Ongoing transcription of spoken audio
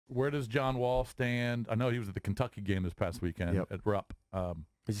where does John Wall stand? I know he was at the Kentucky game this past weekend at Rupp.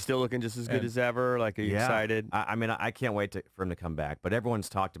 Is he still looking just as good as ever? Like, are you excited? I mean, I can't wait for him to come back. But everyone's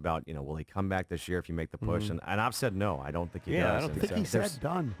talked about, will he come back this year if you make the push? And I've said no. I don't think he does. I don't think he said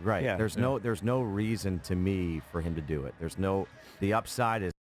done. Right. Yeah. There's no reason to me for him to do it. The upside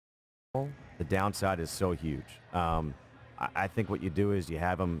is the downside is so huge. I think what you do is you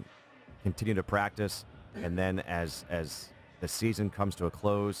have him continue to practice, and then as the season comes to a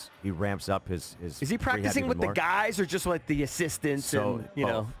close, he ramps up his Is he practicing with the guys or just like the assistants and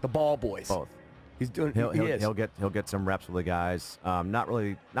the ball boys? Both. He's doing. He'll get some reps with the guys.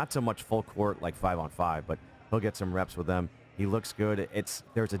 Not so much full court like 5-on-5, but he'll get some reps with them. He looks good.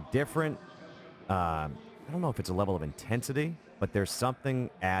 There's a different. I don't know if it's a level of intensity, but there's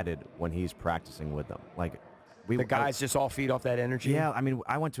something added when he's practicing with them. Like the guys just all feed off that energy. Yeah, I mean,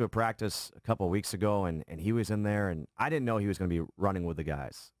 I went to a practice a couple of weeks ago, and he was in there, and I didn't know he was going to be running with the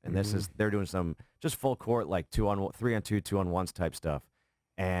guys. And they're doing some just full court, like 3-on-2, 2-on-1s type stuff.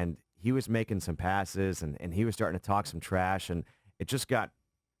 And he was making some passes, and he was starting to talk some trash, and it just got,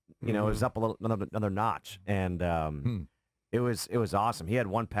 it was up another notch. And it was awesome. He had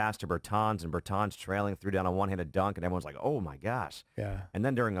one pass to Bertans, and Bertans trailing, threw down a one-handed dunk, and everyone's like, oh my gosh. Yeah. And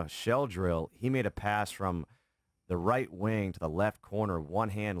then during a shell drill, he made a pass from the right wing to the left corner,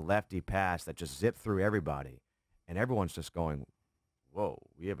 one-hand lefty pass that just zipped through everybody, and everyone's just going, "Whoa,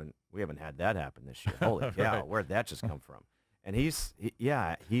 we haven't had that happen this year. Holy cow, Right. where'd that just come from?" And he's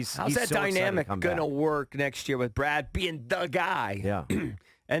How's that so dynamic going to work next year with Brad being the guy? Yeah,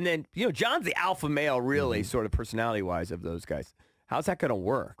 and then John's the alpha male, really, sort of personality-wise of those guys. How's that going to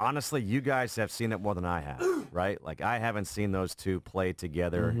work? Honestly, you guys have seen it more than I have, right? Like I haven't seen those two play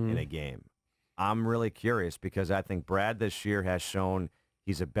together in a game. I'm really curious because I think Brad this year has shown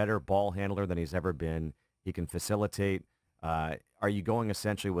he's a better ball handler than he's ever been. He can facilitate. Are you going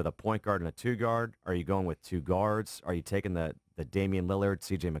essentially with a point guard and a two guard? Are you going with two guards? Are you taking the Damian Lillard,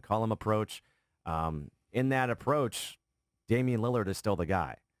 C.J. McCollum approach? In that approach, Damian Lillard is still the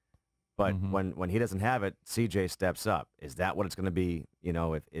guy. But when he doesn't have it, C.J. steps up. Is that what it's going to be?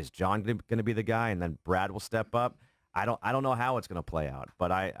 Is John going to be the guy and then Brad will step up? I don't know how it's going to play out,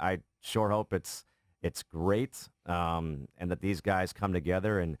 but I sure hope it's great and that these guys come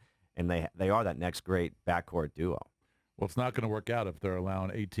together and they are that next great backcourt duo. Well, it's not going to work out if they're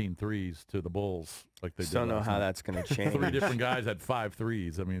allowing 18 threes to the Bulls like they did. Don't know how that's going to change. 3 different guys had 5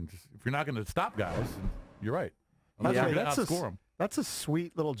 threes. I mean, if you're not going to stop guys, you're right. Yeah, You're going to outscore them. That's a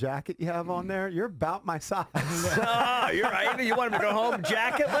sweet little jacket you have on there. You're about my size. Oh, you're right. You want him to go home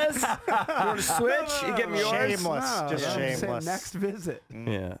jacketless? You want to switch? You give him yours? Shameless. Just shameless. Next visit.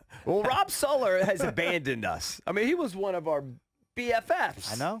 Yeah. Well, Rob Suller has abandoned us. I mean, he was one of our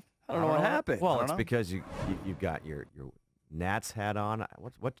BFFs. I know. I don't know what happened. Well, it's because you got your Nats hat on.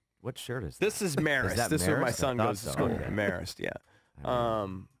 What shirt is that? This is Marist. This is where my son goes to school. Okay. Marist, yeah.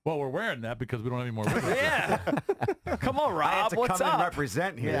 Well, we're wearing that because we don't have any more rings. Yeah. Come on, Rob. I have to What's come up? and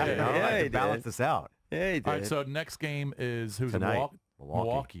represent here. Yeah, I have he to balance did. this out. Yeah, he did. All right, so next game is who's Tonight. in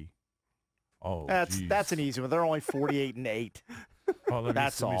Milwaukee. Oh, That's geez. an easy one. They're only 48-8. Oh, let me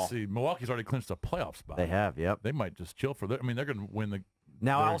That's all. see. Milwaukee's already clinched a playoff spot. They have, yep. They might just chill for that. I mean, they're going to win the.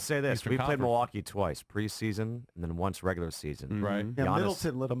 Now, their I'll say this. Eastern We played Conference. Milwaukee twice, preseason and then once regular season. Right. Yeah, Giannis-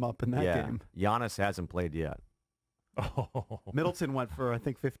 Middleton lit him up in that game. Giannis hasn't played yet. Oh. Middleton went for, I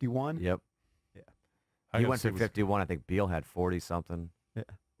think, 51. Yep. I He gotta went see for what's- 51. I think Beal had 40-something. Yeah.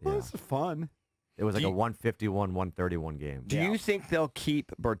 Well, Yeah. this is fun. It was like Do a you- 151, 131 game. Do you think they'll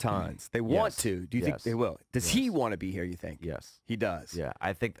keep Bertans? They want Yes. to. Do you think Yes. they will? Does he Yes. want to be here, you think? Yes. He does. Yeah,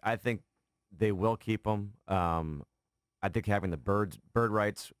 I think they will keep him. I think having the bird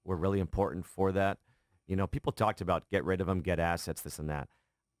rights were really important for that. People talked about get rid of him, get assets, this and that.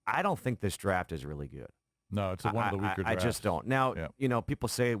 I don't think this draft is really good. No, it's one of the weaker I drafts. just don't. Now, Yeah. people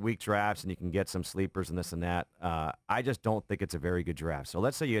say weak drafts and you can get some sleepers and this and that. I just don't think it's a very good draft. So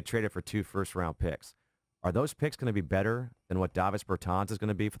let's say you had traded for 2 first-round picks. Are those picks going to be better than what Davis Bertans is going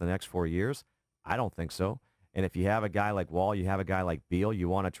to be for the next 4 years? I don't think so. And if you have a guy like Wall, you have a guy like Beal, you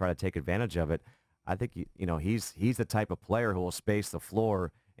want to try to take advantage of it. I think he's the type of player who will space the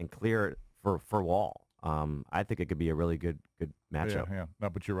floor and clear it for Wall. I think it could be a really good matchup. Yeah. No,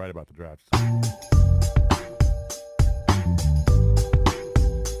 but you're right about the drafts.